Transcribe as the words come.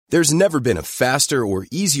There's never been a faster or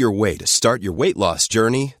easier way to start your weight loss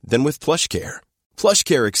journey than with PlushCare.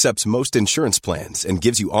 PlushCare accepts most insurance plans and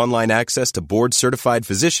gives you online access to board-certified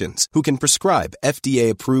physicians who can prescribe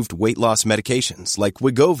FDA-approved weight loss medications like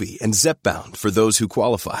Wegovy and Zepbound for those who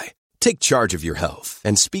qualify. Take charge of your health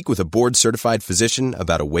and speak with a board-certified physician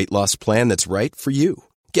about a weight loss plan that's right for you.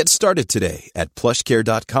 Get started today at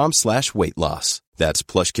plushcare.com/weight loss. That's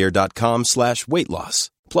plushcare.com/weight loss.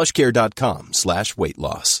 plushcare.com/weight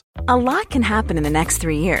loss. A lot can happen in the next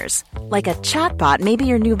 3 years. Like a chatbot may be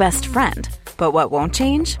your new best friend. But what won't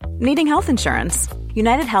change? Needing health insurance.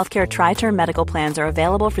 United Healthcare Tri-Term Medical Plans are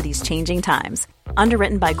available for these changing times.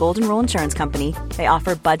 Underwritten by Golden Rule Insurance Company, they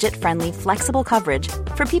offer budget-friendly, flexible coverage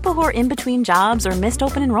for people who are in between jobs or missed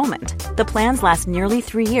open enrollment. The plans last nearly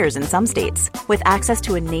 3 years in some states, with access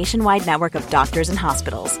to a nationwide network of doctors and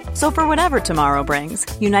hospitals. So for whatever tomorrow brings,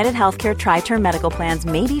 United Healthcare Tri-Term Medical Plans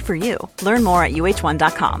may be for you. Learn more at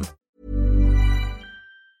uh1.com.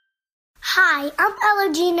 Hi, I'm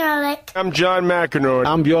Ella Jean Ehrlich. I'm John McEnroe.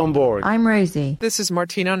 I'm Bjorn Borg. I'm Rosie. This is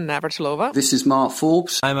Martina Navratilova. This is Mark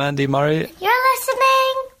Forbes. I'm Andy Murray. You're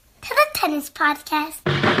listening to the Tennis Podcast.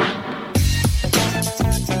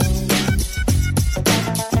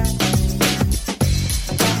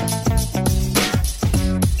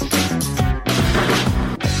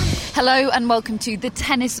 Hello and welcome to the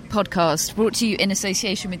Tennis Podcast, brought to you in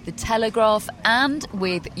association with The Telegraph and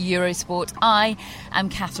with Eurosport. I am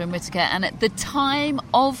Catherine Whitaker, and at the time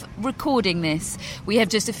of recording this, we have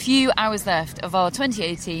just a few hours left of our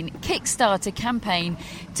 2018 Kickstarter campaign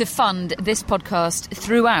to fund this podcast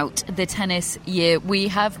throughout the tennis year. We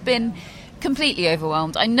have been completely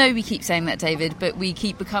overwhelmed. I know we keep saying that, David, but we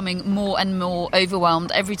keep becoming more and more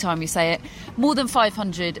overwhelmed every time we say it. More than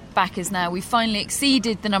 500 backers now. We finally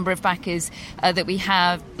exceeded the number of backers that we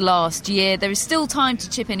had last year. There is still time to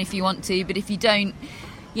chip in if you want to, but if you don't,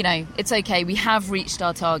 you know, it's okay. We have reached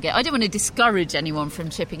our target. I don't want to discourage anyone from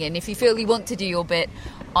chipping in. If you feel you want to do your bit,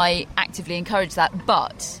 I actively encourage that,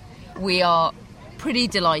 but we are pretty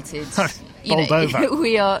delighted.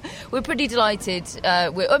 We're pretty delighted.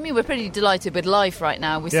 We're pretty delighted with life right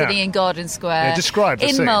now. We're sitting in Garden Square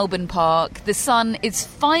in Melbourne Park. The sun is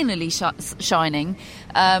finally shining.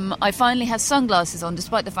 I finally have sunglasses on,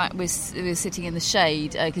 despite the fact we're sitting in the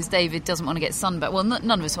shade, because David doesn't want to get sunburnt. Well,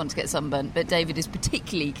 none of us want to get sunburnt, but David is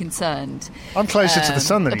particularly concerned. I'm closer to the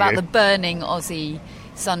sun than about you. the burning Aussie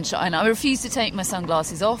sunshine. I refuse to take my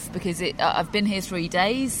sunglasses off because I've been here 3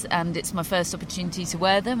 days and it's my first opportunity to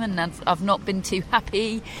wear them, and I've not been too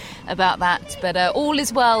happy about that. But all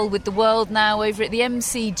is well with the world now over at the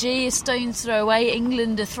MCG, a stone's throw away.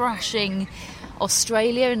 England are thrashing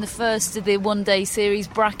Australia in the first of the one-day series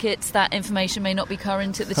brackets. That information may not be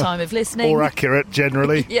current at the time of listening. Or accurate,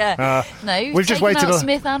 generally. Yeah. No, we've just waited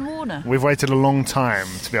Smith and Warner. We've waited a long time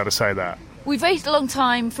to be able to say that. We've waited a long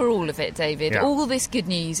time for all of it, David. Yeah. All this good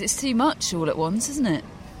news. It's too much all at once, isn't it?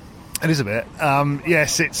 It is a bit.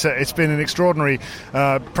 Yes, it's been an extraordinary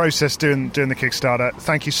process doing the Kickstarter.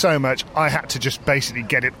 Thank you so much. I had to just basically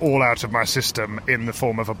get it all out of my system in the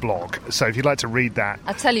form of a blog. So if you'd like to read that...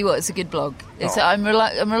 I'll tell you what, it's a good blog. I'm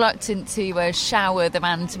reluctant to shower the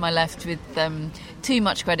man to my left with too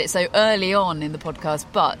much credit so early on in the podcast,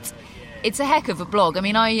 but... it's a heck of a blog. I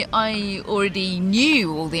mean, I already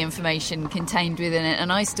knew all the information contained within it,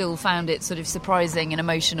 and I still found it sort of surprising and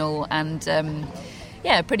emotional and,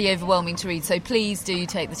 pretty overwhelming to read. So please do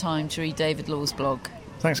take the time to read David Law's blog.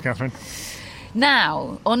 Thanks, Catherine.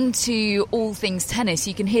 Now, on to all things tennis.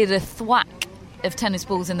 You can hear the thwack of tennis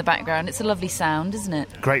balls in the background. It's a lovely sound, isn't it?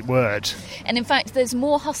 Great word. And in fact, there's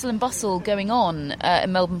more hustle and bustle going on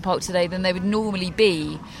in Melbourne Park today than there would normally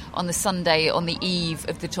be on the Sunday on the eve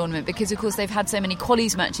of the tournament, because of course they've had so many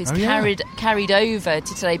qualies matches carried over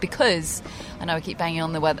to today, because I know I keep banging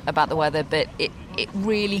on about the weather, but it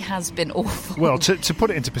really has been awful. Well, to put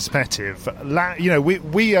it into perspective,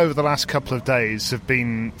 we over the last couple of days have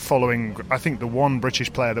been following, I think, the one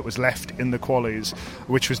British player that was left in the qualies,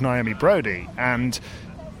 which was Naomi Brody, and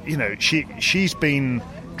she's been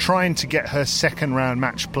trying to get her second round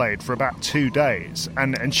match played for about 2 days,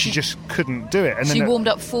 and she just couldn't do it. And she warmed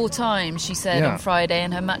up 4 times, she said, on Friday,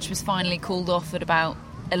 and her match was finally called off at about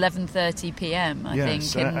 11:30 p.m. I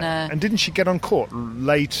think. And didn't she get on court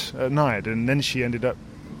late at night, and then she ended up...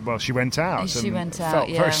 Well, she went out. She went out. Felt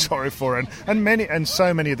very sorry for her, and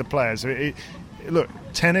so many of the players. look,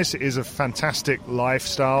 tennis is a fantastic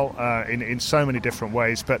lifestyle in so many different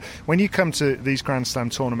ways, but when you come to these Grand Slam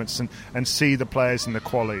tournaments and see the players in the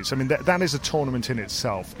qualies, I mean, that is a tournament in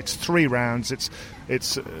itself. It's 3 rounds. It's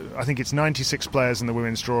I think it's 96 players in the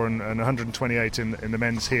women's draw and 128 in the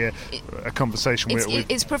men's here. A conversation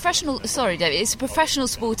it's professional. Sorry, David. It's a professional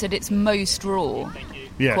sport at its most raw.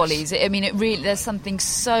 Yes. Qualies. I mean, it really. There's something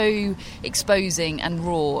so exposing and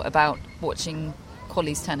raw about watching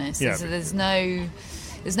qualies tennis. Yeah. There's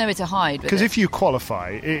nowhere to hide. Because if you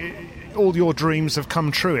qualify, all your dreams have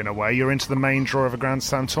come true in a way. You're into the main draw of a Grand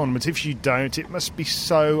Slam tournament. If you don't, it must be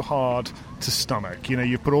so hard to stomach. You know,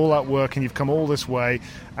 you've put all that work and you've come all this way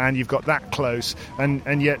and you've got that close.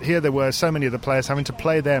 And yet here there were so many of the players having to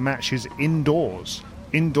play their matches indoor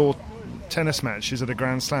tennis matches at a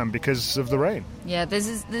Grand Slam because of the rain. Yeah, there's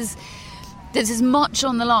as much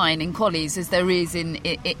on the line in qualies as there is in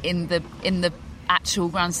the actual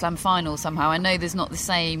Grand Slam final somehow. I know there's not the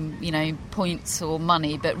same, points or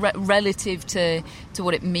money, but relative to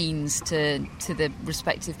what it means to the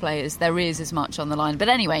respective players, there is as much on the line. But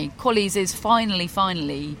anyway, qualies is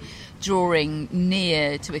finally drawing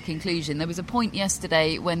near to a conclusion. There was a point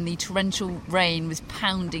yesterday when the torrential rain was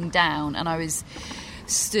pounding down and I was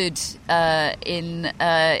stood in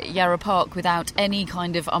Yarra Park without any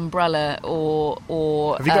kind of umbrella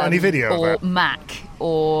or have you got any video or of that? Mac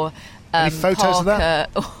or any photos Parker of that?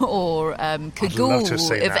 or Cagoule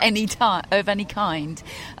of any kind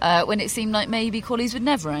when it seemed like maybe qualies would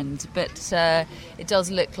never end, but it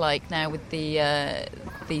does look like now with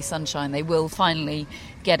the sunshine they will finally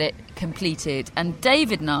get it completed. And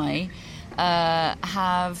David and I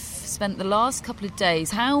have spent the last couple of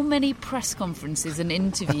days. How many press conferences and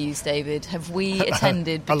interviews, David, have we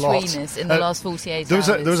attended between us in the last 48 hours?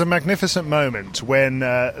 There was a magnificent moment when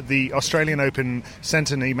the Australian Open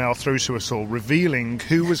sent an email through to us all revealing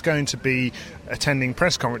who was going to be attending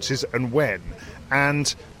press conferences and when.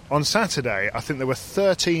 And on Saturday, I think there were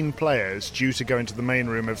 13 players due to go into the main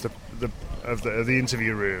room of the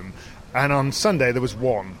interview room, and on Sunday there was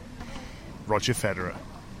one, Roger Federer.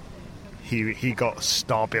 He got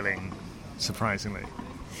star billing, surprisingly.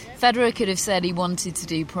 Federer could have said he wanted to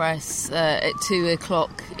do press at 2:00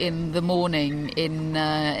 in the morning in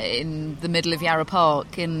the middle of Yarra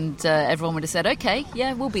Park, and everyone would have said, "Okay,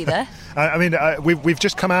 yeah, we'll be there." I mean, we've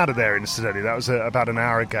just come out of there, incidentally. That was about an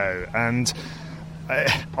hour ago, and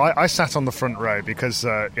I sat on the front row because,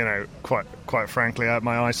 quite frankly,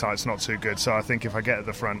 my eyesight's not too good. So I think if I get at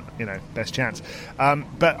the front, best chance.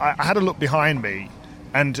 But I had a look behind me.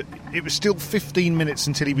 And it was still 15 minutes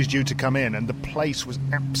until he was due to come in, and the place was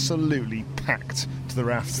absolutely packed to the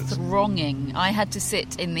rafters. Thronging. I had to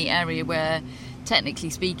sit in the area where, technically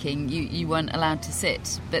speaking, you weren't allowed to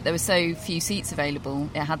sit, but there were so few seats available.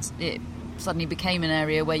 It suddenly became an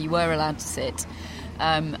area where you were allowed to sit.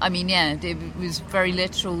 It was very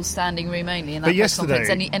literal standing room only in that press conference,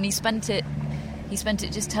 and he spent it. He spent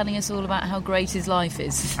it just telling us all about how great his life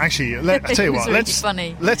is. Actually, I tell you what,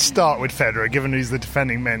 funny. Let's start with Federer, given he's the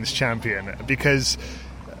defending men's champion, because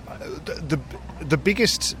the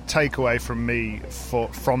biggest takeaway from me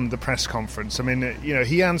from the press conference, I mean,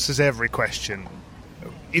 he answers every question.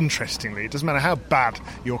 Interestingly, it doesn't matter how bad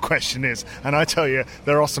your question is, and I tell you,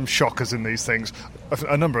 there are some shockers in these things,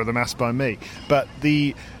 a number of them asked by me, but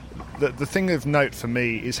the thing of note for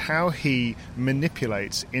me is how he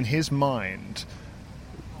manipulates in his mind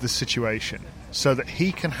the situation so that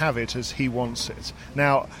he can have it as he wants it.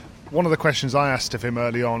 Now, one of the questions I asked of him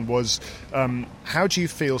early on was, how do you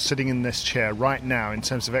feel sitting in this chair right now in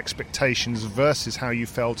terms of expectations versus how you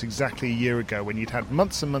felt exactly a year ago when you'd had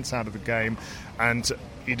months and months out of the game and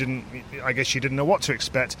you didn't know what to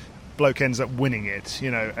expect? Bloke ends up winning it,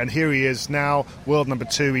 and here he is now, world number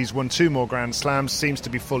 2. He's won 2 more Grand Slams, seems to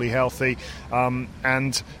be fully healthy,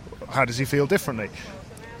 and how does he feel differently?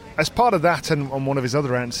 As part of that, and on one of his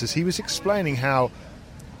other answers, he was explaining how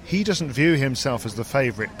he doesn't view himself as the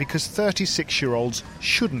favourite because 36-year-olds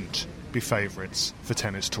shouldn't be favourites for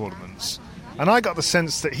tennis tournaments. And I got the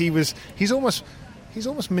sense that he's almost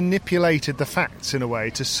manipulated the facts in a way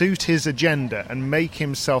to suit his agenda and make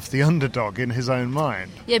himself the underdog in his own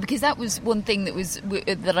mind. Yeah, because that was one thing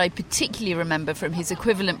that I particularly remember from his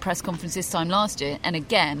equivalent press conference this time last year, and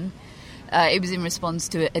again, it was in response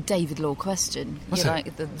to a David Law question. What's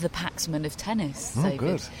like the Paxman of tennis. Oh, David.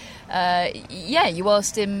 good. You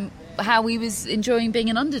asked him how he was enjoying being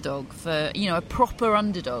an underdog a proper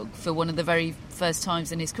underdog for one of the very first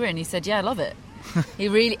times in his career, and he said, "Yeah, I love it." He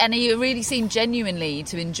really seemed genuinely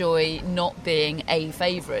to enjoy not being a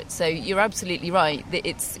favourite. So you're absolutely right that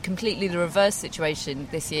it's completely the reverse situation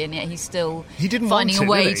this year, and yet he's still finding a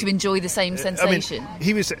way to enjoy the same sensation.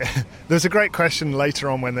 I mean, there's a great question later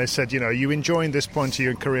on when they said, are you enjoying this point of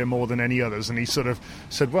your career more than any others? And he sort of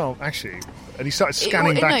said, well, actually, and he started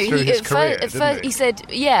scanning back through his career. At first he said,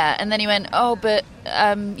 yeah, and then he went, oh, but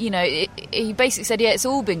he basically said, yeah, it's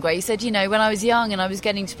all been great. He said, when I was young and I was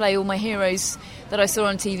getting to play all my heroes that I saw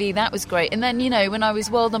on TV, that was great. And then, when I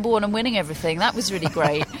was world number one and winning everything, that was really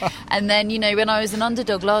great. And then, when I was an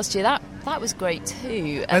underdog last year, that was great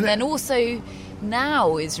too. And then also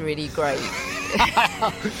now is really great.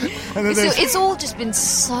 It's all just been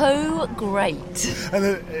so great.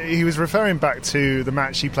 And he was referring back to the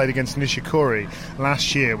match he played against Nishikori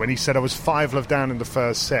last year when he said, I was 5-love down in the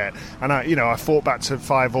first set, and I fought back to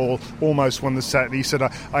 5-all, almost won the set. And he said,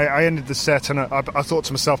 I ended the set, and I thought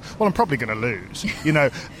to myself, well, I'm probably going to lose,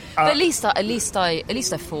 But at least I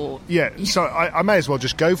fought. Yeah, so I may as well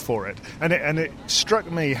just go for it. And it struck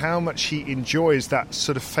me how much he enjoys that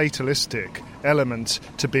sort of fatalistic element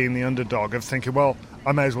to being the underdog, of thinking, well,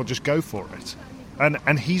 I may as well just go for it.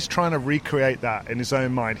 And he's trying to recreate that in his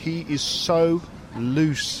own mind. He is so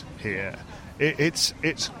loose here. It's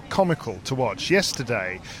comical to watch.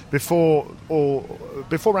 Yesterday, before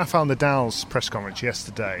Rafael Nadal's press conference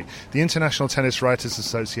yesterday, the International Tennis Writers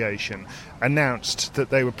Association announced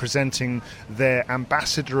that they were presenting their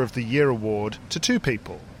Ambassador of the Year award to 2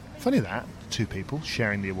 people. Funny that, 2 people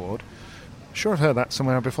sharing the award. Sure, I've heard that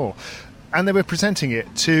somewhere before. And they were presenting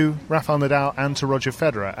it to Rafael Nadal and to Roger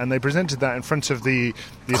Federer, and they presented that in front of the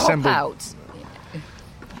assembled...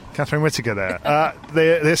 Catherine Whittaker there.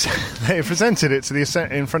 They presented it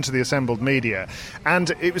in front of the assembled media,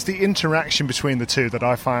 and it was the interaction between the two that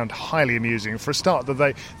I found highly amusing. For a start,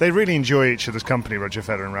 that they really enjoy each other's company, Roger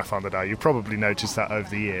Federer and Rafael Nadal. You've probably noticed that over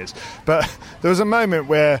the years. But there was a moment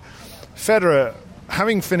where Federer,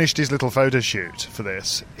 having finished his little photo shoot for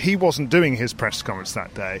this, he wasn't doing his press conference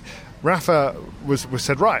that day. Rafa was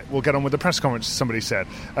said, right, we'll get on with the press conference, somebody said.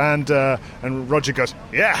 And Roger goes,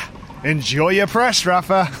 yeah, enjoy your press,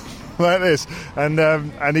 Rafa. Like this. And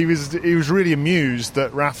he was really amused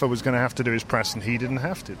that Rafa was going to have to do his press and he didn't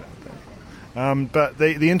have to that day. But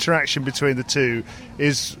the interaction between the two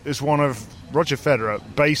is one of Roger Federer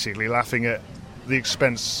basically laughing at the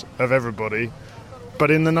expense of everybody, but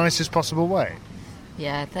in the nicest possible way.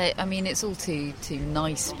 Yeah, it's all too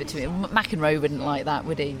nice between. McEnroe wouldn't like that,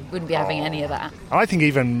 would he? Wouldn't be having any of that. I think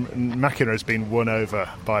even McEnroe's been won over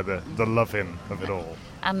by the loving of it all.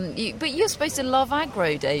 But you're supposed to love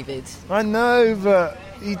aggro, David. I know, but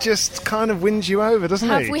he just kind of wins you over, doesn't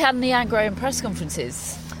he? Have we had any aggro in press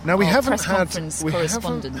conferences? No, we haven't press conference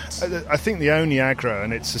correspondent. I think the only aggro,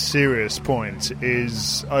 and it's a serious point,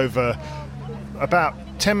 is over about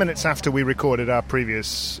 10 minutes after we recorded our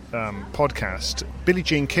previous podcast. Billie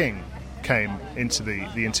Jean King came into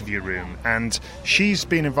the interview room, and she's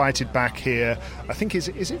been invited back here. I think is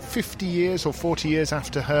it 50 years or 40 years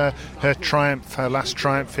after her triumph, her last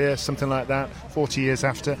triumph here, something like that, 40 years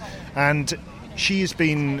after, and she has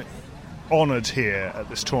been honoured here at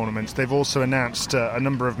this tournament. They've also announced a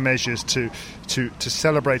number of measures to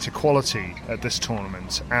celebrate equality at this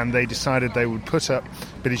tournament, and they decided they would put up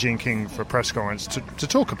Billie Jean King for a press conference to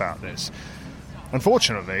talk about this.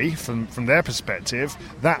 Unfortunately, from their perspective,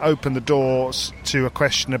 that opened the doors to a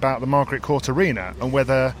question about the Margaret Court Arena and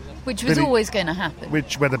whether... Which was always going to happen.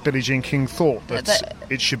 Whether Billie Jean King thought that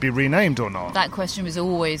it should be renamed or not. That question was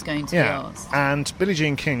always going to be asked. And Billie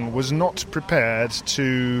Jean King was not prepared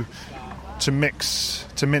to mince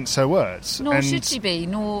her words. Nor should she be,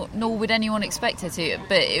 nor would anyone expect her to.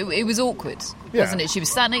 But it was awkward, wasn't it? She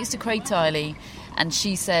was sat next to Craig Tiley, and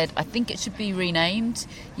she said, I think it should be renamed.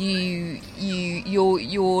 Your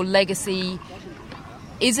legacy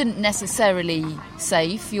isn't necessarily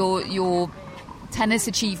safe. Your tennis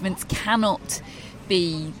achievements cannot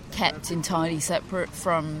be kept entirely separate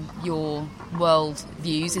from your world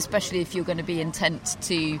views, especially if you're going to be intent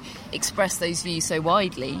to express those views so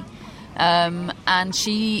widely. And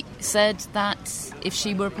she said that if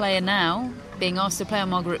she were a player now, being asked to play on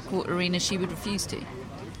Margaret Court Arena, she would refuse to.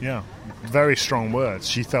 Yeah, very strong words.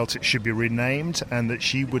 She felt it should be renamed, and that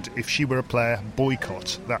she would, if she were a player,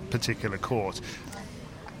 boycott that particular court.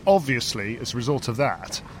 Obviously, as a result of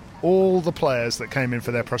that, all the players that came in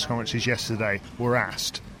for their press conferences yesterday were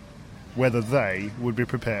asked whether they would be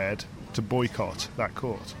prepared to boycott that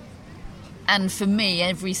court. And for me,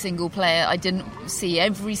 every single player, I didn't see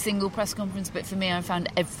every single press conference, but for me, I found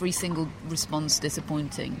every single response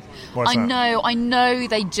disappointing. Why's that? I know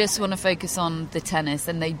they just want to focus on the tennis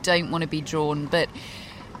and they don't want to be drawn, but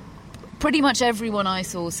pretty much everyone I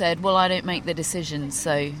saw said, well, I don't make the decision,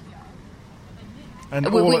 so...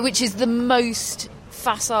 Which is the most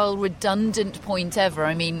facile, redundant point ever.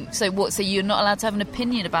 I mean, so you're not allowed to have an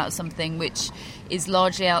opinion about something which is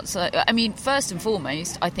largely outside... I mean, first and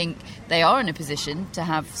foremost, I think they are in a position to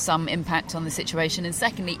have some impact on the situation, and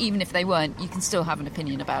secondly, even if they weren't, you can still have an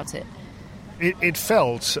opinion about it. It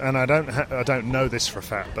felt, and I don't know this for a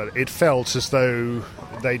fact, but it felt as though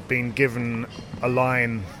they'd been given a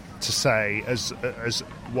line to say as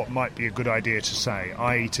what might be a good idea to say,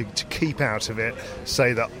 i.e. to keep out of it,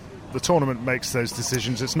 say that the tournament makes those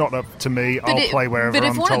decisions, it's not up to me, I'll play wherever I'm told to play. But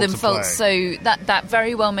if one of them felt so, that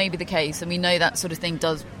very well may be the case, and we know that sort of thing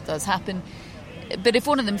does happen, but if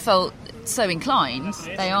one of them felt so inclined,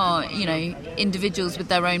 they are, individuals with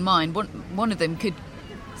their own mind, one of them could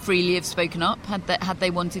freely have spoken up had they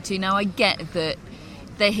wanted to. Now, I get that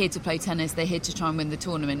they're here to play tennis, they're here to try and win the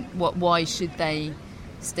tournament. Why should they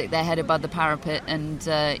stick their head above the parapet and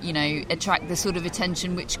attract the sort of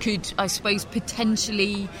attention which could, I suppose,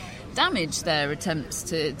 potentially damage their attempts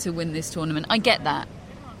to win this tournament? I get that,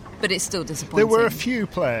 but it's still disappointing. There were a few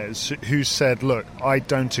players who said, look, I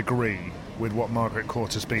don't agree with what Margaret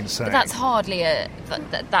Court has been saying. But that's hardly a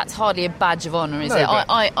badge of honour, is it?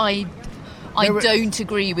 I don't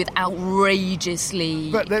agree with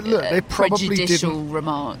outrageously prejudicial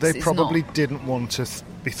remarks. They probably didn't want to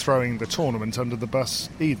be throwing the tournament under the bus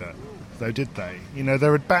either, though, did they?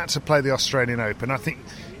 They're about to play the Australian Open. I think,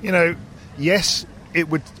 yes, it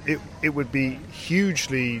would be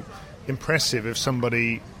hugely impressive if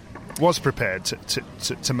somebody was prepared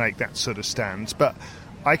to make that sort of stand. But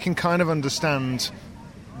I can kind of understand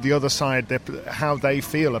the other side, how they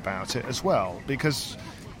feel about it as well, because...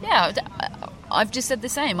 Yeah, I've just said the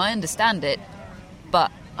same. I understand it,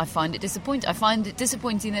 but I find it disappointing. I find it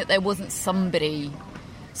disappointing that there wasn't somebody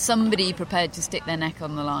prepared to stick their neck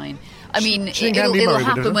on the line. I mean, it'll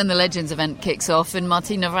happen when the Legends event kicks off and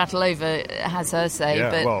Martina Navratilova has her say. Yeah,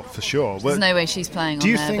 but well, for sure. There's no way she's playing do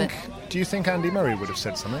you think Andy Murray would have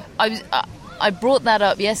said something? I brought that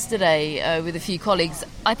up yesterday with a few colleagues.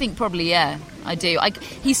 I think probably, yeah, I do.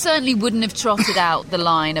 He certainly wouldn't have trotted out the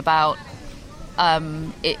line about...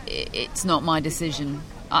 it's not my decision.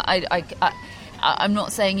 I'm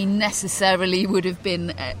not saying he necessarily would have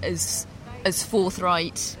been as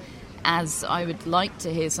forthright as I would like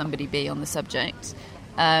to hear somebody be on the subject,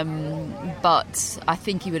 but I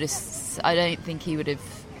think he would have. I don't think he would have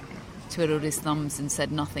twiddled his thumbs and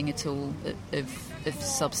said nothing at all of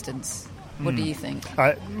substance. What do you think?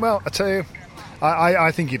 Well, I tell you,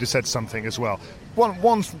 I think he'd have said something as well.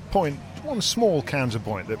 One small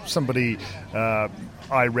counterpoint that somebody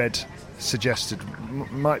I read suggested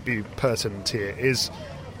might be pertinent here is,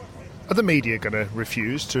 are the media going to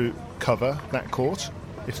refuse to cover that court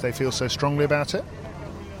if they feel so strongly about it?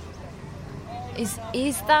 Is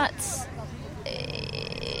that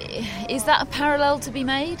a parallel to be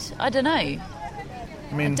made? I don't know. I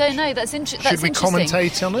mean, I don't know. That's interesting. Should we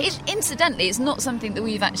commentate on it? Incidentally, it's not something that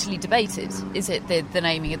we've actually debated, is it, the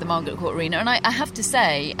naming of the Margaret Court Arena? And I have to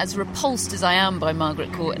say, as repulsed as I am by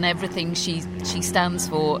Margaret Court and everything she stands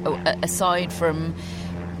for, aside from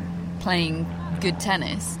playing good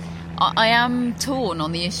tennis, I am torn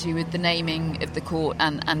on the issue with the naming of the court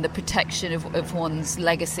and the protection of one's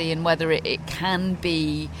legacy and whether it can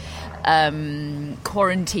be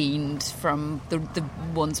quarantined from the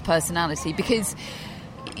one's personality, because...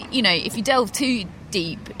 if you delve too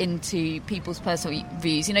deep into people's personal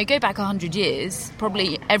views, go back 100 years,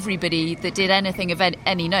 probably everybody that did anything of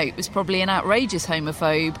any note was probably an outrageous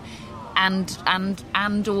homophobe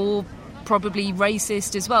and or probably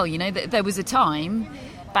racist as well. There was a time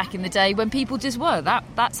back in the day when people just were.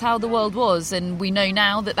 That's how the world was, and we know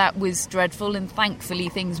now that was dreadful, and thankfully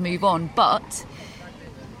things move on. But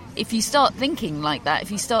if you start thinking like that,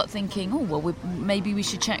 if you start thinking, maybe we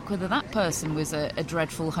should check whether that person was a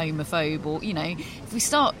dreadful homophobe, or, if we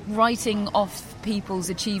start writing off people's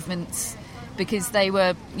achievements because they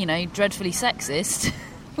were, dreadfully sexist,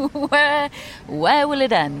 where will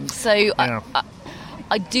it end? So yeah.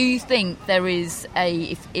 I do think there is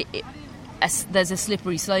there's a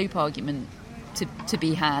slippery slope argument to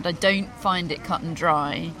be had. I don't find it cut and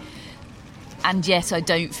dry. And yet I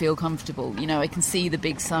don't feel comfortable. I can see the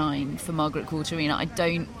big sign for Margaret Court Arena.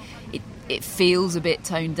 It feels a bit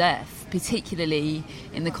tone deaf, particularly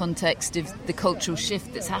in the context of the cultural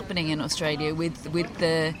shift that's happening in Australia with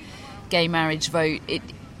the gay marriage vote. It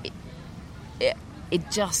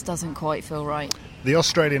just doesn't quite feel right. The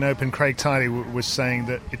Australian Open, Craig Tiley was saying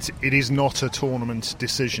that it is not a tournament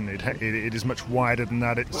decision. It is much wider than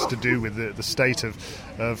that. It's to do with the state of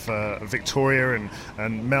Victoria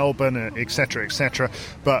and Melbourne, etc., etc.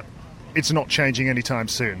 But it's not changing anytime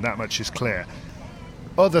soon. That much is clear.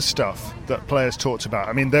 Other stuff that players talked about.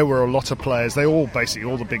 I mean, there were a lot of players. Basically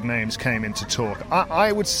all the big names came in to talk.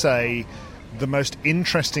 I would say the most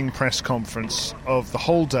interesting press conference of the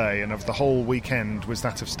whole day and of the whole weekend was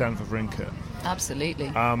that of Stan Wawrinka.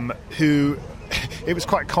 Absolutely. Who... It was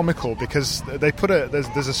quite comical because they put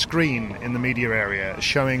there's a screen in the media area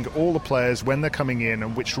showing all the players when they're coming in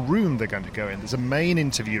and which room they're going to go in. There's a main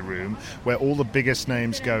interview room where all the biggest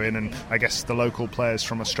names go in, and I guess the local players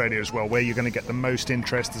from Australia as well, where you're going to get the most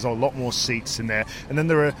interest. There's a lot more seats in there, and then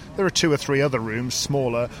there are 2 or 3 other rooms,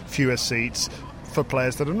 smaller, fewer seats, for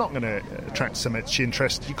players that are not going to attract so much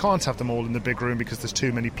interest. You can't have them all in the big room because there's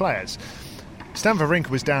too many players. Stan Wawrinka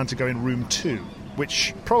was down to go in room 2,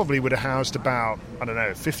 which probably would have housed about,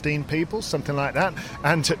 15 people, something like that.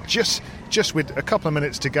 And just with a couple of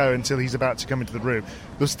minutes to go until he's about to come into the room,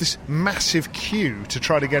 there was this massive queue to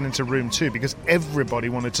try to get into room 2 because everybody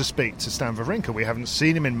wanted to speak to Stan Wawrinka. We haven't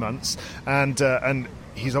seen him in months, and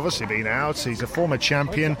he's obviously been out. He's a former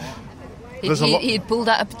champion. He'd pulled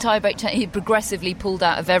out of tiebreak. He'd progressively pulled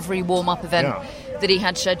out of every warm-up event that he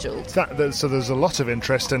had scheduled. So there's a lot of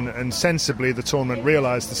interest, and sensibly the tournament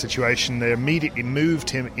realised the situation. They immediately moved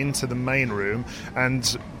him into the main room,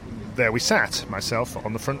 and there we sat, myself,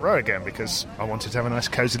 on the front row again, because I wanted to have a nice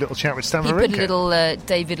cosy little chat with Stan Wawrinka. He put a little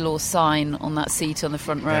David Law sign on that seat on the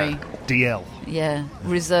front row. DL. Yeah,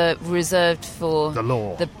 reserved for the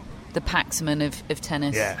Law. The Paxman of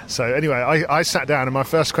tennis. Yeah. So anyway, I sat down, and my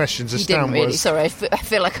first question to Stan was... Sorry, I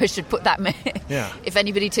feel like I should put that... Yeah. If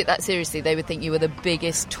anybody took that seriously, they would think you were the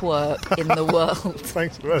biggest twerp in the world.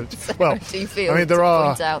 Thanks very much. So well, do you feel there to are...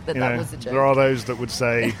 point out that was a joke? There are those that would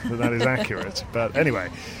say that is accurate. But anyway,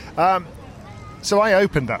 so I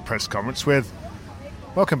opened that press conference with,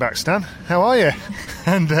 "Welcome back, Stan. How are you?"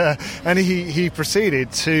 And he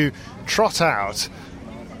proceeded to trot out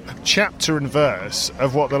chapter and verse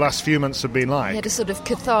of what the last few months have been like. He had a sort of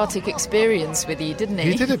cathartic experience with you, didn't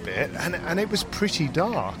he? He did a bit, and it was pretty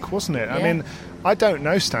dark, wasn't it? Yeah. I mean, I don't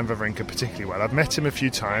know Stan Wawrinka particularly well. I've met him a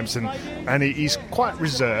few times, and he's quite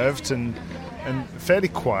reserved and fairly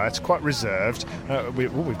quiet, quite reserved.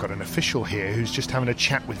 We've got an official here who's just having a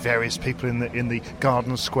chat with various people in the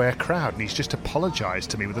Garden Square crowd, and he's just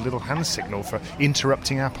apologised to me with a little hand signal for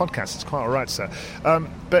interrupting our podcast. It's quite all right, sir.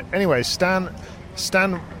 But anyway, Stan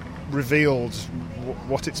revealed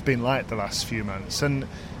what it's been like the last few months, and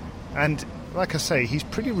like I say, he's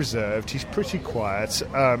pretty reserved, he's pretty quiet,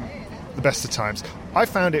 the best of times. I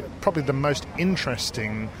found it probably the most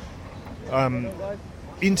interesting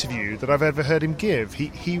interview that I've ever heard him give.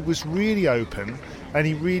 He was really open, and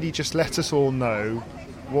he really just let us all know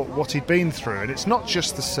what he'd been through. And it's not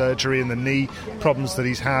just the surgery and the knee problems that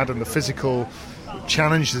he's had and the physical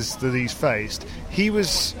challenges that he's faced.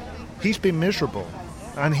 He's been miserable,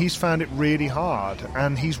 and he's found it really hard,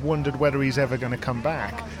 and he's wondered whether he's ever going to come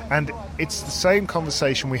back. And it's the same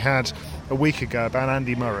conversation we had a week ago about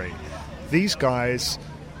Andy Murray. These guys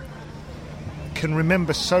can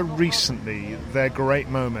remember so recently their great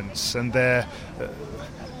moments and their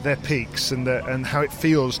peaks and how it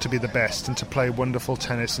feels to be the best and to play wonderful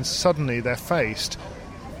tennis, and suddenly they're faced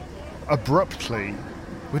abruptly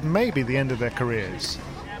with maybe the end of their careers.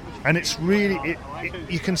 And it's really,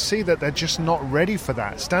 you can see that they're just not ready for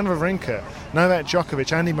that. Stan Wawrinka, Novak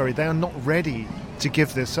Djokovic, Andy Murray, they are not ready to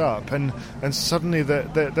give this up. And suddenly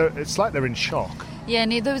it's like they're in shock. Yeah,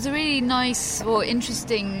 and there was a really nice or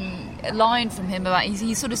interesting line from him about,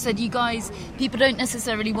 he sort of said, you guys, people don't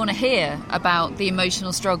necessarily want to hear about the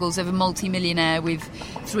emotional struggles of a multi-millionaire with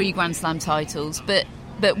 3 Grand Slam titles, but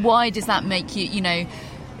why does that make you,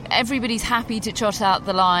 everybody's happy to trot out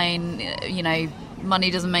the line,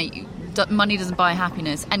 money doesn't buy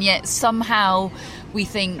happiness, and yet somehow we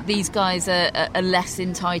think these guys are less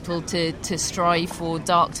entitled to strive for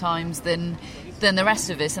dark times than the rest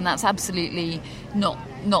of us, and that's absolutely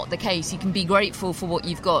not the case. You can be grateful for what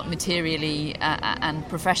you've got materially and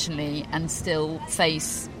professionally, and still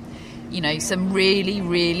face some really,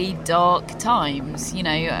 really dark times.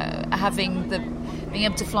 Being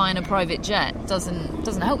able to fly in a private jet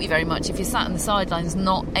doesn't help you very much if you're sat on the sidelines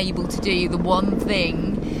not able to do the one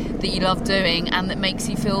thing that you love doing and that makes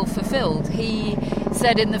you feel fulfilled. He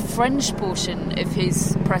said in the French portion of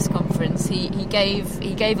his press conference, he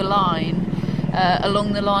gave a line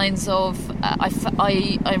along the lines of,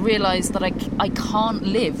 I realised that I can't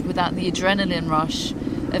live without the adrenaline rush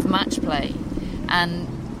of match play, and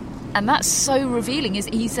that's so revealing.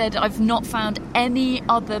 He said, I've not found any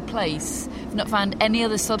other place, I've not found any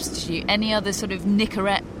other substitute, any other sort of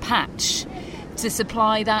Nicorette patch to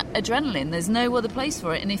supply that adrenaline. There's no other place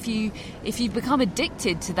for it. And if you become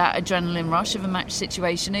addicted to that adrenaline rush of a match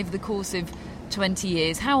situation over the course of 20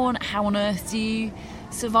 years, how on earth do you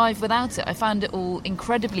survive without it? I found it all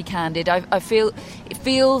incredibly candid. I feel it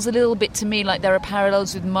feels a little bit to me like there are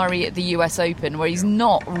parallels with Murray at the US Open, where he's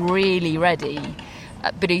not really ready,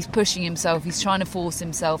 but he's pushing himself, he's trying to force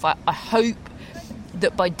himself. I hope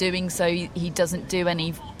that by doing so he doesn't do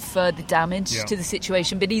any further damage to the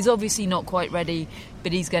situation, but he's obviously not quite ready,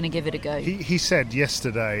 but he's going to give it a go. He said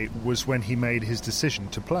yesterday was when he made his decision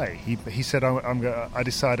to play. He said, I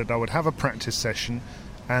decided I would have a practice session,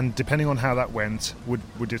 and depending on how that went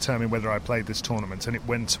would determine whether I played this tournament, and it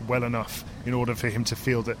went well enough in order for him to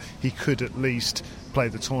feel that he could at least play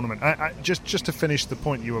the tournament. Just to finish the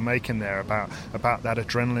point you were making there about that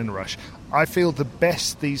adrenaline rush, I feel the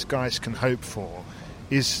best these guys can hope for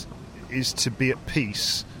is to be at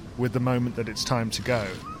peace with the moment that it's time to go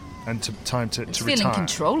and time to retire. Feeling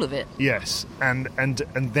control of it. Yes, and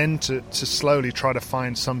then to slowly try to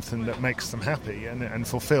find something that makes them happy and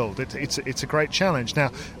fulfilled. It's a great challenge.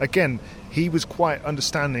 Now, again, he was quite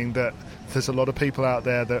understanding that there's a lot of people out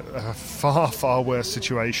there that are far, far worse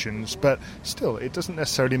situations, but still, it doesn't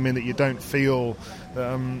necessarily mean that you don't feel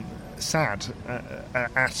sad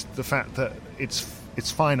at the fact that it's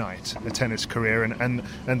finite, a tennis career, and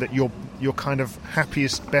that your kind of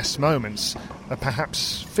happiest, best moments are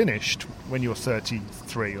perhaps finished when you're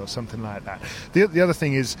 33 or something like that. The other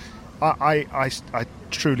thing is, I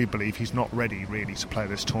truly believe he's not ready really to play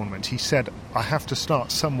this tournament. He said, I have to start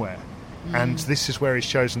somewhere. And this is where he's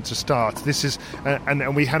chosen to start. This is,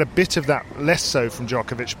 and we had a bit of that, less so from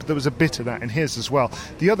Djokovic, but there was a bit of that in his as well.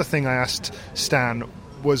 The other thing I asked Stan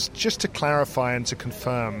was just to clarify and to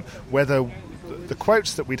confirm whether the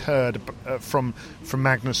quotes that we'd heard from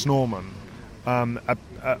Magnus Norman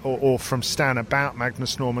or from Stan about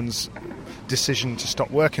Magnus Norman's decision to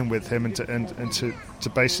stop working with him and to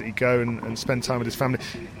basically go and spend time with his family.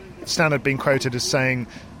 Stan had been quoted as saying,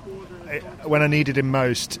 when I needed him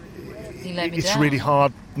most, it's really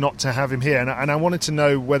hard not to have him here. And I wanted to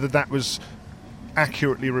know whether that was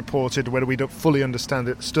accurately reported, whether we don't fully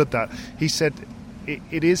understood that. He said,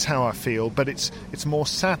 it is how I feel, but it's more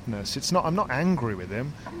sadness. It's not. I'm not angry with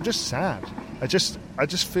him. I'm just sad. I just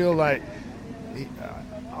feel like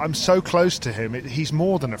I'm so close to him. He's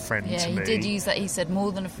more than a friend to me. Yeah, he did use that. He said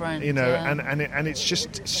more than a friend. You know, and it's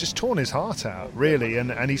just torn his heart out, really.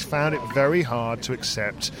 And he's found it very hard to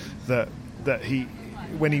accept that he,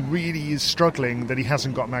 when he really is struggling, that he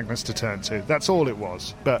hasn't got Magnus to turn to. That's all it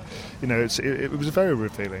was. But you know, it was very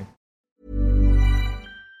revealing.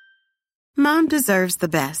 Mom deserves the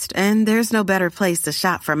best, and there's no better place to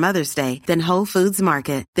shop for Mother's Day than Whole Foods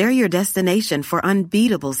Market. They're your destination for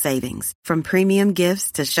unbeatable savings, from premium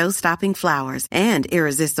gifts to show-stopping flowers and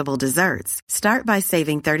irresistible desserts. Start by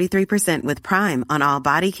saving 33% with Prime on all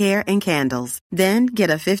body care and candles. Then get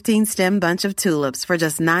a 15-stem bunch of tulips for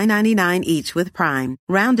just $9.99 each with Prime.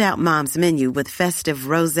 Round out Mom's menu with festive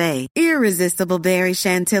rosé, irresistible berry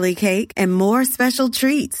chantilly cake, and more special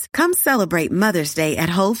treats. Come celebrate Mother's Day at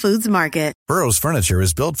Whole Foods Market. Burrow's furniture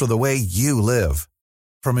is built for the way you live.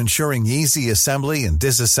 From ensuring easy assembly and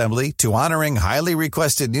disassembly to honoring highly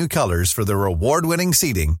requested new colors for their award-winning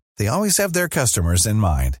seating, they always have their customers in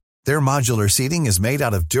mind. Their modular seating is made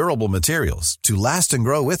out of durable materials to last and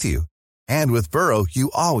grow with you. And with Burrow,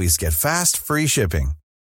 you always get fast, free shipping.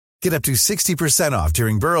 Get up to 60% off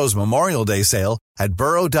during Burrow's Memorial Day sale at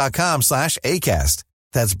burrow.com/ACAST.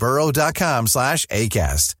 That's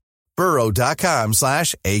burrow.com/ACAST.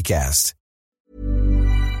 burrow.com/ACAST.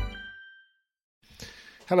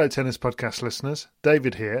 Hello, Tennis Podcast listeners.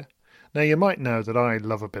 David here. Now, you might know that I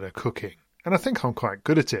love a bit of cooking, and I think I'm quite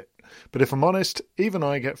good at it. But if I'm honest, even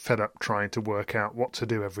I get fed up trying to work out what to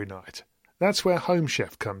do every night. That's where Home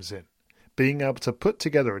Chef comes in. Being able to put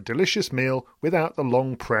together a delicious meal without the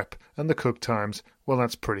long prep and the cook times, well,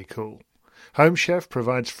 that's pretty cool. Home Chef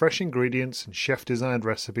provides fresh ingredients and chef-designed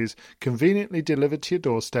recipes conveniently delivered to your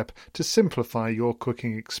doorstep to simplify your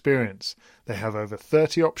cooking experience. They have over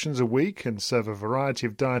 30 options a week and serve a variety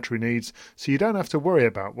of dietary needs, so you don't have to worry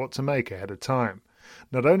about what to make ahead of time.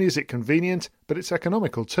 Not only is it convenient, but it's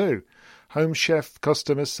economical too. Home Chef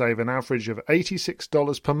customers save an average of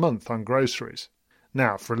 $86 per month on groceries.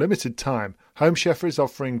 Now, for a limited time, Home Chef is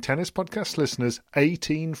offering Tennis Podcast listeners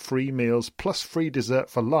 18 free meals plus free dessert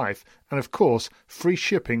for life and, of course, free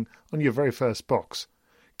shipping on your very first box.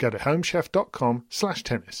 Go to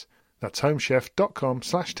homechef.com/tennis. That's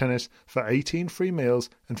homechef.com/tennis for 18 free meals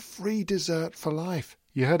and free dessert for life.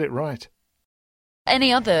 You heard it right.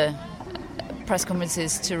 Any other press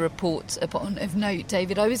conferences to report upon of note,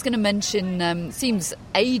 David. I was going to mention, seems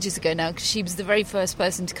ages ago now, because she was the very first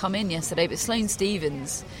person to come in yesterday, but Sloane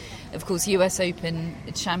Stephens, of course, US Open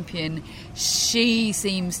champion, she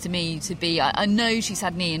seems to me to be... I know she's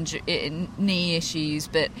had knee issues,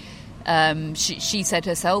 but she said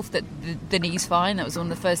herself that the knee's fine. That was one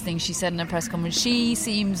of the first things she said in her press conference. She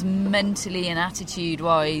seems mentally and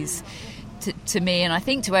attitude-wise to me, and I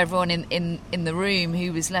think to everyone in the room,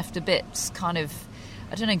 who was left a bit kind of,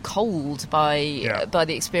 I don't know, cold by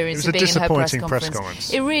the experience of being in her press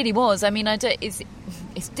conference. It really was. I mean,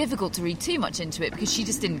 it's difficult to read too much into it because she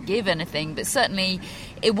just didn't give anything, but certainly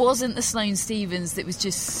it wasn't the Sloane Stephens that was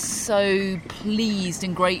just so pleased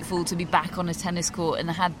and grateful to be back on a tennis court and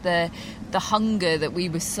had the hunger that we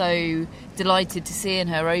were so delighted to see in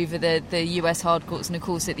her over the US hard courts and of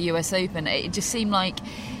course at the US Open. It just seemed like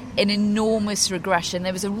an enormous regression.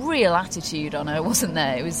 There was a real attitude on her, wasn't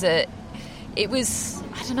there? It was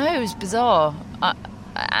I don't know, it was bizarre.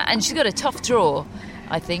 And she's got a tough draw,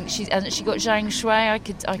 I think. She got Zhang Shui. I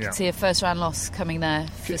could see a first round loss coming there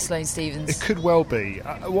for Sloane Stephens. It could well be.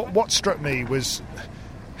 What struck me was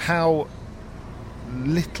how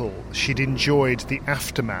little she'd enjoyed the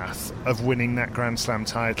aftermath of winning that Grand Slam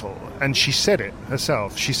title, and she said it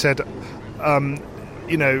herself. She said,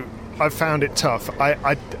 I found it tough.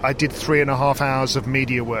 I did 3.5 hours of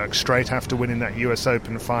media work straight after winning that US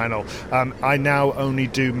Open final. I now only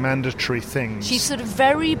do mandatory things. She sort of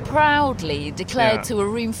very proudly declared to a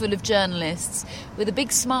room full of journalists with a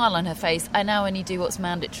big smile on her face, I now only do what's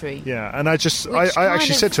mandatory. Yeah, and I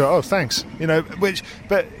actually said to her, oh, thanks.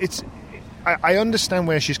 But it's... I understand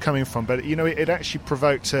where she's coming from, but, it actually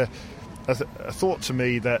provoked a thought to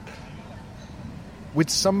me that with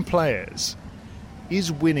some players... is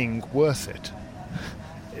winning worth it?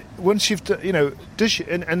 Once you've does she,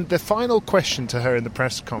 and the final question to her in the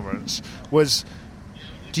press conference was,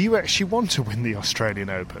 do you actually want to win the Australian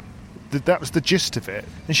Open? That was the gist of it.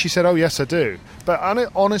 And she said, oh yes, I do. But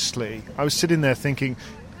honestly, I was sitting there thinking,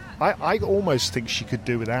 I almost think she could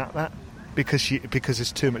do without that, because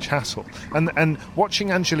it's too much hassle. And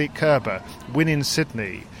watching Angelique Kerber win in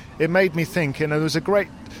Sydney, it made me think, there was a great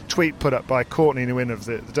tweet put up by Courtney Nguyen of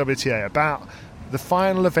the WTA about the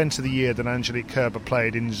final event of the year that Angelique Kerber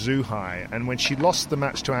played in Zhuhai, and when she lost the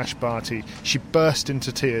match to Ash Barty, she burst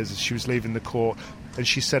into tears as she was leaving the court, and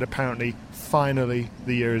she said apparently, finally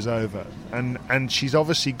the year is over. And she's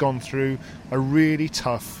obviously gone through a really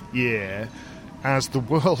tough year as the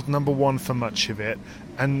world number one for much of it,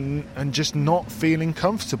 and just not feeling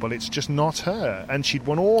comfortable. It's just not her. And she'd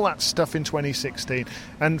won all that stuff in 2016.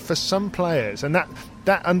 And for some players, and that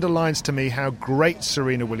underlines to me how great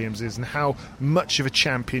Serena Williams is and how much of a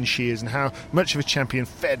champion she is and how much of a champion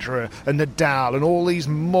Federer and Nadal and all these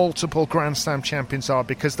multiple Grand Slam champions are,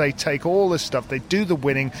 because they take all this stuff, they do the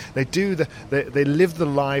winning, they live the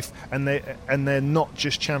life, and they're not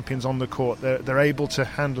just champions on the court. They're able to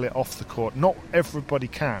handle it off the court. Not everybody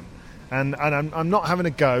can. And I'm not having a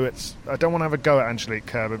go. I don't want to have a go at Angelique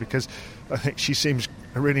Kerber because I think she seems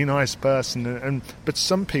a really nice person. But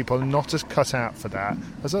some people are not as cut out for that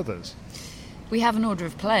as others. We have an order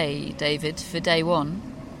of play, David, for day one.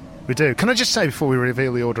 We do. Can I just say before we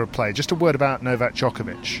reveal the order of play, just a word about Novak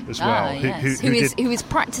Djokovic as well, yes. who is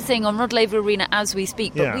practising on Rod Laver Arena as we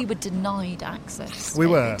speak, but we were denied access. We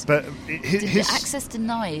were, but his access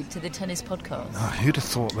denied to the tennis podcast. Oh, who'd have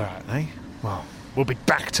thought that, eh? Well, we'll be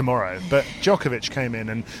back tomorrow. But Djokovic came in,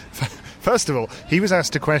 and first of all, he was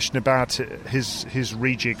asked a question about his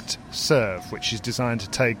rejigged serve, which is designed to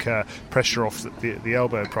take pressure off the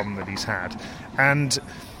elbow problem that he's had, and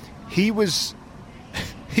he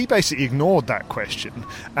basically ignored that question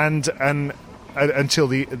and until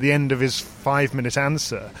the end of his 5-minute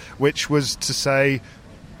answer, which was to say,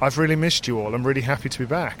 I've really missed you all. I'm really happy to be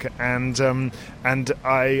back, and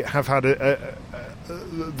I have had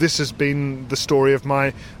this has been the story of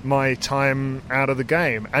my time out of the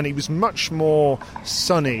game. And he was much more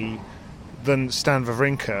sunny than Stan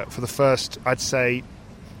Wawrinka for the first, I'd say,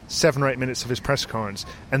 7 or 8 minutes of his press conference.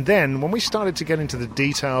 And then when we started to get into the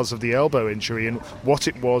details of the elbow injury and what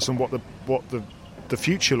it was and what the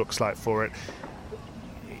future looks like for it,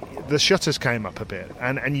 the shutters came up a bit,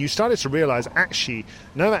 and you started to realise, actually,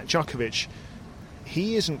 Novak Djokovic,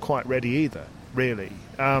 he isn't quite ready either, really.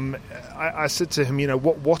 I said to him,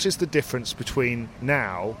 what is the difference between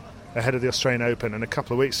now, ahead of the Australian Open, and a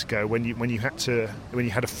couple of weeks ago when you had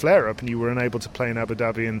a flare-up and you were unable to play in Abu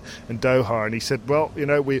Dhabi and Doha? And he said, well,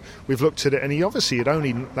 we've looked at it, and he obviously had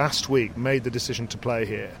only last week made the decision to play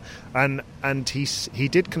here, and he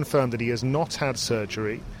did confirm that he has not had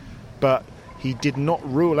surgery, but he did not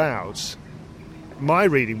rule out my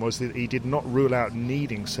reading was that he did not rule out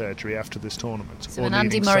needing surgery after this tournament. So an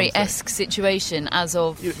Andy Murray-esque situation as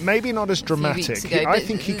of maybe not as dramatic. Ago, I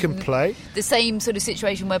think he can play. The same sort of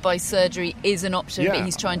situation whereby surgery is an option, but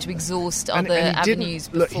he's trying to exhaust other avenues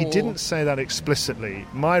before. Look, he didn't say that explicitly.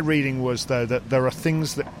 My reading was, though, that there are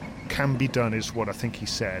things that can be done, is what I think he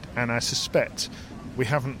said. And I suspect we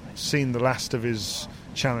haven't seen the last of his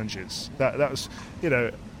challenges. That was,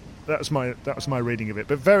 that was my reading of it.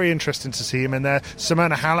 But very interesting to see him in there.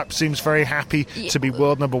 Simona Halep seems very happy to be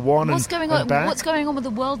world number one. What's going on with the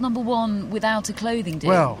world number one without a clothing deal?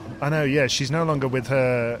 Well, I know. Yeah, she's no longer with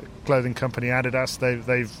her clothing company Adidas.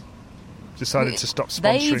 They've decided to stop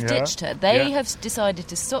sponsoring her. They've ditched her. They have decided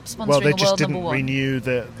to stop sponsoring the world number one. Well, they just didn't renew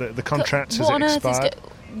the contract as it expired.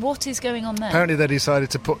 What is going on there? Apparently they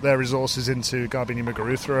decided to put their resources into Garbine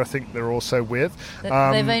Muguruza. I think they're also with. They've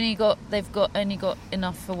only got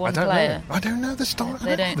enough for one player. I don't know the story.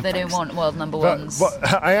 They don't want world number ones.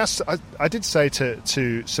 I did say to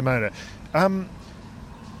Simona,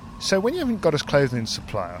 so when you haven't got a clothing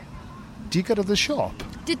supplier, do you go to the shop?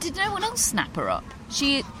 Did no one else snap her up?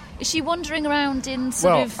 Is she wandering around in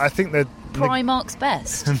I think that Primark's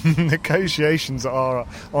best? Negotiations are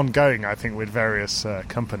ongoing, I think, with various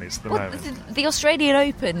companies at the moment. The Australian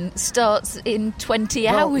Open starts in 20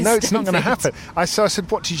 hours. No, it's not going to happen. I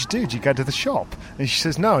said, what did you do? Did you go to the shop? And she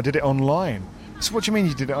says, no, I did it online. So what do you mean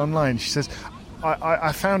you did it online? She says,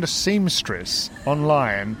 I found a seamstress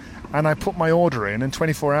online and I put my order in, and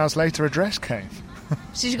 24 hours later a dress came.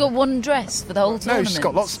 So she got one dress for the whole tournament? No, she's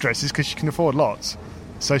got lots of dresses because she can afford lots.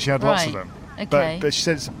 So she had lots of them. Okay. But she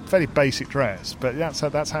said it's a fairly basic dress, but that's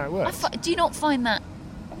how it works. Do you not find that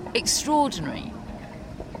extraordinary?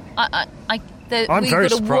 I'm very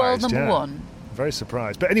surprised. World number one. Very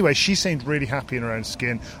surprised. But anyway, she seemed really happy in her own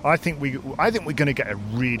skin. I think we're going to get a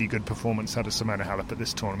really good performance out of Simona Halep at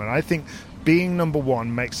this tournament. I think being number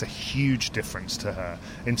one makes a huge difference to her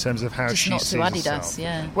in terms of how she sees herself. Just not to Adidas,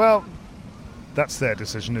 yeah. Well, that's their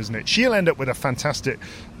decision, isn't it? She'll end up with a fantastic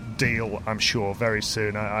deal, I'm sure, very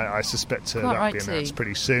soon. I suspect that'll be announced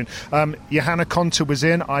pretty soon. Johanna Konta was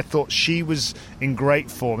in. I thought she was in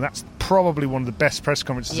great form. That's probably one of the best press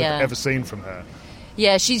conferences I've ever seen from her.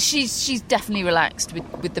 Yeah, she's definitely relaxed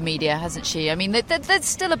with the media, hasn't she? I mean, there's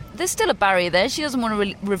still a barrier there. She doesn't want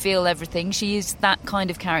to reveal everything. She is that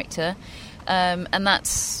kind of character, and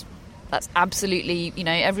that's absolutely,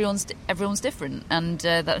 everyone's different, and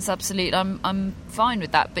that's absolute. I'm fine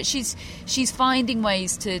with that. But she's finding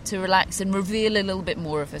ways to relax and reveal a little bit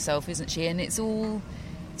more of herself, isn't she? And it's all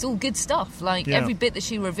good stuff. Every bit that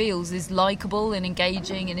she reveals is likeable and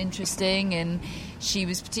engaging and interesting. And she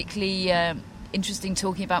was particularly interesting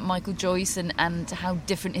talking about Michael Joyce and how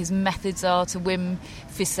different his methods are to Wim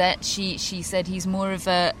Fissette. She said he's more of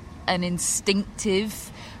an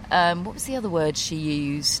instinctive. What was the other word she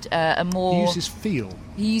used? He uses feel.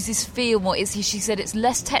 He uses feel more. She said it's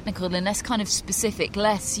less technical and less kind of specific,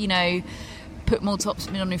 less, put more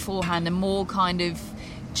topspin on your forehand and more kind of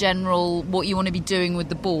general what you want to be doing with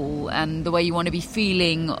the ball and the way you want to be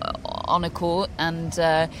feeling on a court. And,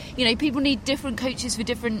 people need different coaches for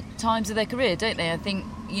different times of their career, don't they? I think,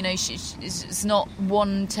 it's not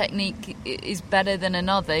one technique is better than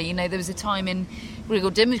another. There was a time in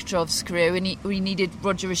Grigor Dimitrov's career when he needed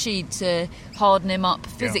Roger Rashid to harden him up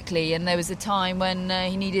physically, and there was a time when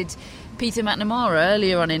he needed Peter McNamara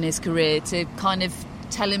earlier on in his career to kind of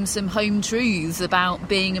tell him some home truths about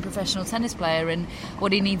being a professional tennis player. And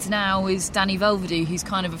what he needs now is Danny Velvedou, who's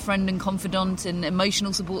kind of a friend and confidant and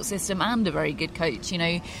emotional support system and a very good coach.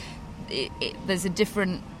 There's a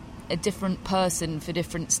different person for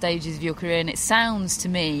different stages of your career, and it sounds to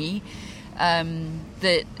me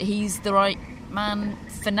that he's the right man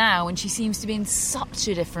for now. And she seems to be in such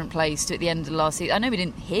a different place to at the end of the last season. I know we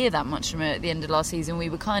didn't hear that much from her at the end of last season. We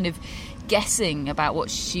were kind of guessing about what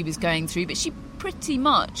she was going through, but she pretty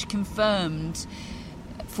much confirmed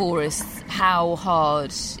for us how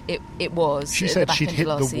hard it was. She said she'd hit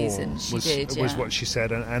the wall. Season. Was what she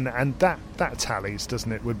said, and that tallies,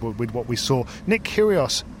 doesn't it, with what we saw. Nick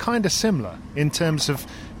Kyrgios, kind of similar in terms of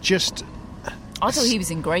just. I thought he was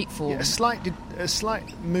in great form. A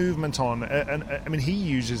slight movement on, and I mean he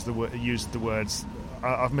used the words.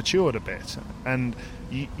 I've matured a bit, and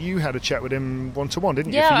you had a chat with him one-to-one,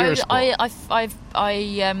 didn't you? Yeah,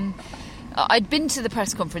 I'd been to the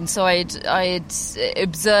press conference, so I had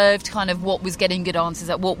observed kind of what was getting good answers,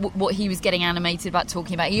 what he was getting animated about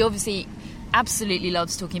talking about. He obviously absolutely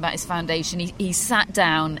loves talking about his foundation. He sat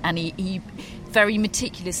down and he very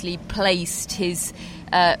meticulously placed his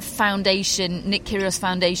foundation, Nick Kyrgios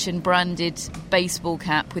Foundation branded baseball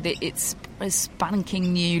cap with its a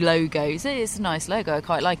spanking new logo. It's a nice logo. I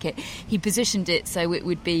quite like it. He positioned it so it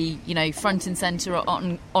would be, front and centre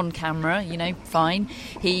on camera. Fine.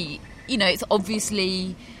 It's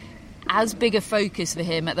obviously as big a focus for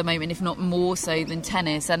him at the moment, if not more so than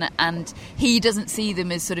tennis, and he doesn't see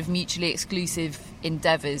them as sort of mutually exclusive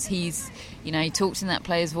endeavours. He's, he talked in that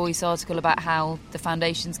Player's Voice article about how the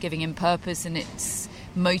foundation's giving him purpose and it's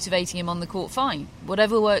motivating him on the court. Fine,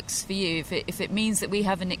 whatever works for you. If it means that we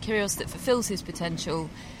have a Nick Kyrgios that fulfills his potential,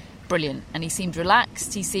 brilliant. And he seemed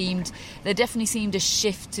relaxed. There definitely seemed a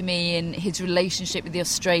shift to me in his relationship with the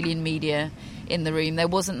Australian media in the room. There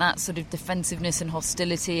wasn't that sort of defensiveness and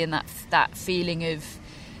hostility and that feeling of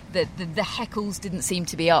the heckles didn't seem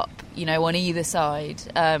to be up, on either side.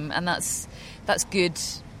 And that's good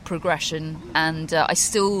progression. And I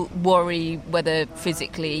still worry whether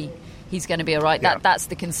physically he's going to be all right. Yeah. That's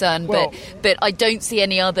the concern. But I don't see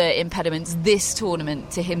any other impediments this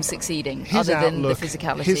tournament to him succeeding other than the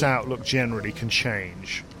physicality. His outlook generally can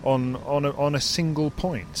change on a single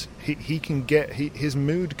point. He can his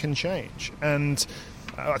mood can change, and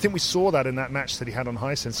I think we saw that in that match that he had on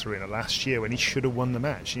Hisense Arena last year when he should have won the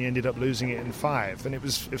match and he ended up losing it in 5, and it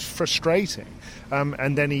was frustrating.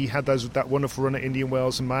 And then he had that wonderful run at Indian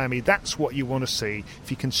Wells and Miami. That's what you want to see.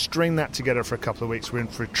 If you can string that together for a couple of weeks, we're in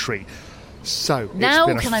for a treat. So now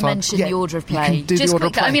can I mention the order of play? Just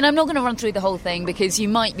quickly. I mean, I'm not going to run through the whole thing because you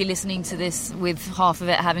might be listening to this with half of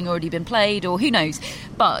it having already been played, or who knows.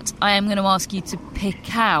 But I am going to ask you to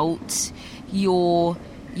pick out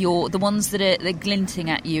the ones that are glinting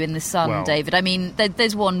at you in the sun, David. I mean,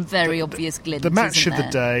 there's one very obvious glint. The match of the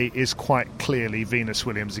day is quite clearly Venus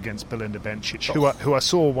Williams against Belinda Bencic, who I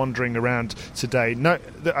saw wandering around today. No,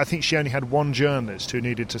 I think she only had one journalist who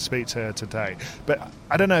needed to speak to her today. But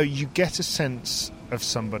I don't know, you get a sense of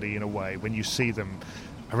somebody in a way when you see them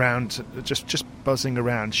around, just buzzing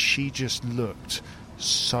around. She just looked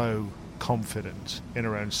so confident in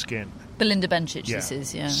her own skin. Belinda Bencic, this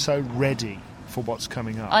is, yeah. So ready for what's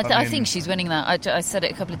coming up. I think she's winning that. I said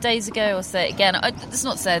it a couple of days ago. I'll say it again. That's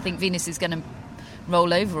not to say I think Venus is going to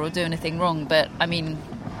roll over or do anything wrong, but I mean,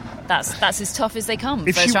 that's as tough as they come.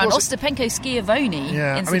 First round. Ostapenko Schiavone,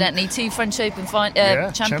 incidentally, 2 French Open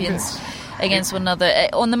champions against one another.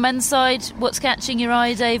 On the men's side, what's catching your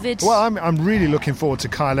eye, David? Well, I'm really looking forward to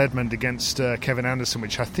Kyle Edmund against Kevin Anderson,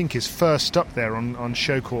 which I think is first up there on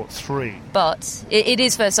Show Court 3. But it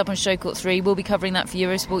is first up on Show Court 3. We'll be covering that for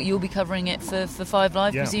Eurosport. You'll be covering it for 5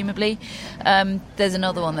 Live, presumably. There's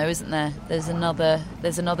another one, though, isn't there? There's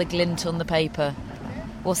another glint on the paper.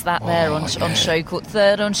 What's that there on Show Court?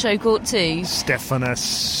 Third on Show Court 2. Stefanos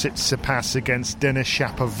Tsitsipas against Denis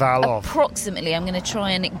Shapovalov. Approximately, I'm going to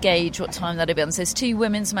try and gauge what time that'll be on. So there's 2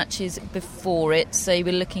 women's matches before it. So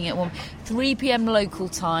we're looking at 3 p.m. local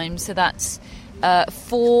time. So that's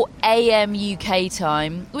 4 a.m. UK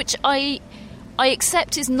time, which I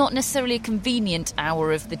accept is not necessarily a convenient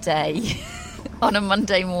hour of the day on a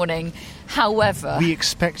Monday morning. However, we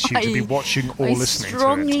expect you to be watching or listening to it. I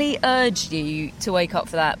strongly urge you to wake up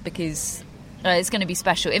for that because it's going to be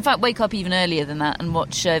special. In fact, wake up even earlier than that and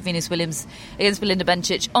watch Venus Williams against Belinda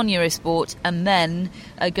Bencic on Eurosport, and then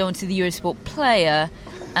go onto the Eurosport player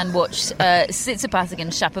and watch Tsitsipas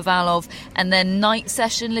against Shapovalov, and then night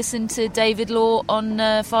session listen to David Law on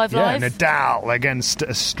 5 Live. Yeah, Nadal against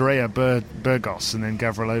Estrella Burgos, and then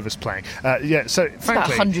Gavrilova's playing. So it's about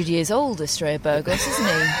 100 years old, Estrella Burgos, isn't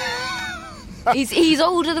he? He's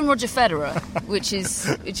older than Roger Federer, which is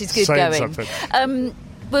good going.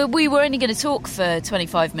 But we were only going to talk for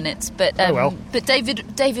 25 minutes, but but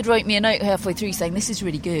David wrote me a note halfway through saying this is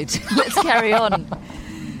really good. Let's carry on.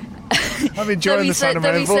 I'm enjoying the sound of my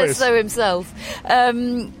own voice. He said so himself.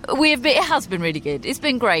 It has been really good. It's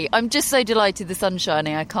been great. I'm just so delighted the sun's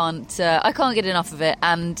shining. I can't get enough of it,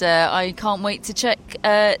 and I can't wait to check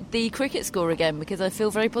the cricket score again because I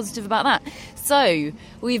feel very positive about that. So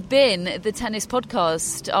we've been the Tennis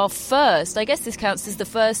Podcast, our first. I guess this counts as the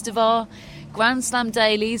first of our Grand Slam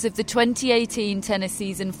dailies of the 2018 tennis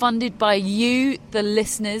season, funded by you, the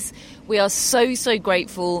listeners. We are so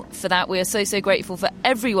grateful for that. We are so grateful for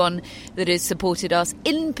everyone that has supported us,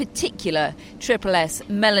 in particular Triple S,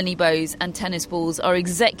 Melanie Bowes and Tennis Balls, our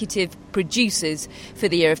executive producers for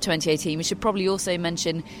the year of 2018. We should probably also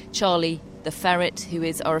mention Charlie the Ferret, who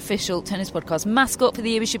is our official Tennis Podcast mascot for the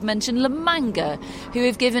year. We should mention La Manga, who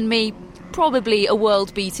have given me probably a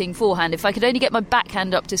world-beating forehand. If I could only get my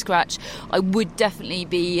backhand up to scratch, I would definitely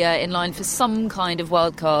be in line for some kind of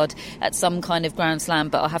wild card at some kind of Grand Slam,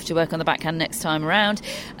 but I'll have to work on the backhand next time around.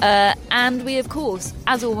 And we, of course,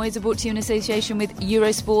 as always, are brought to you in association with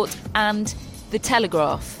Eurosport and The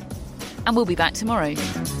Telegraph. And we'll be back tomorrow.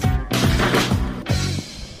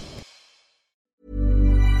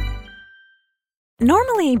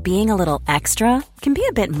 Normally, being a little extra can be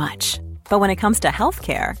a bit much. But when it comes to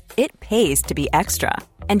healthcare, it pays to be extra.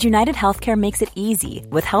 And United Healthcare makes it easy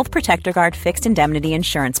with Health Protector Guard fixed indemnity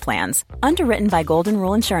insurance plans. Underwritten by Golden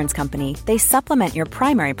Rule Insurance Company, they supplement your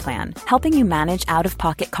primary plan, helping you manage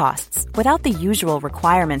out-of-pocket costs without the usual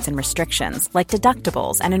requirements and restrictions like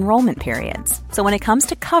deductibles and enrollment periods. So when it comes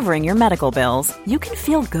to covering your medical bills, you can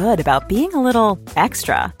feel good about being a little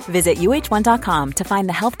extra. Visit uh1.com to find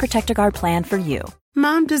the Health Protector Guard plan for you.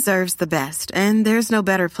 Mom deserves the best, and there's no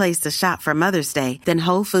better place to shop for Mother's Day than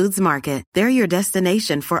Whole Foods Market. They're your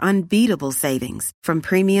destination for unbeatable savings, from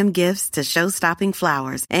premium gifts to show-stopping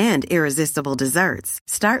flowers and irresistible desserts.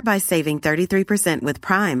 Start by saving 33% with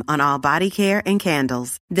Prime on all body care and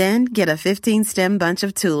candles. Then get a 15-stem bunch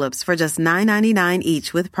of tulips for just $9.99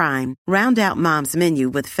 each with Prime. Round out Mom's menu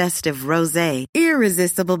with festive rosé,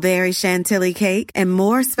 irresistible berry chantilly cake, and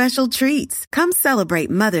more special treats. Come celebrate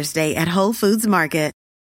Mother's Day at Whole Foods Market.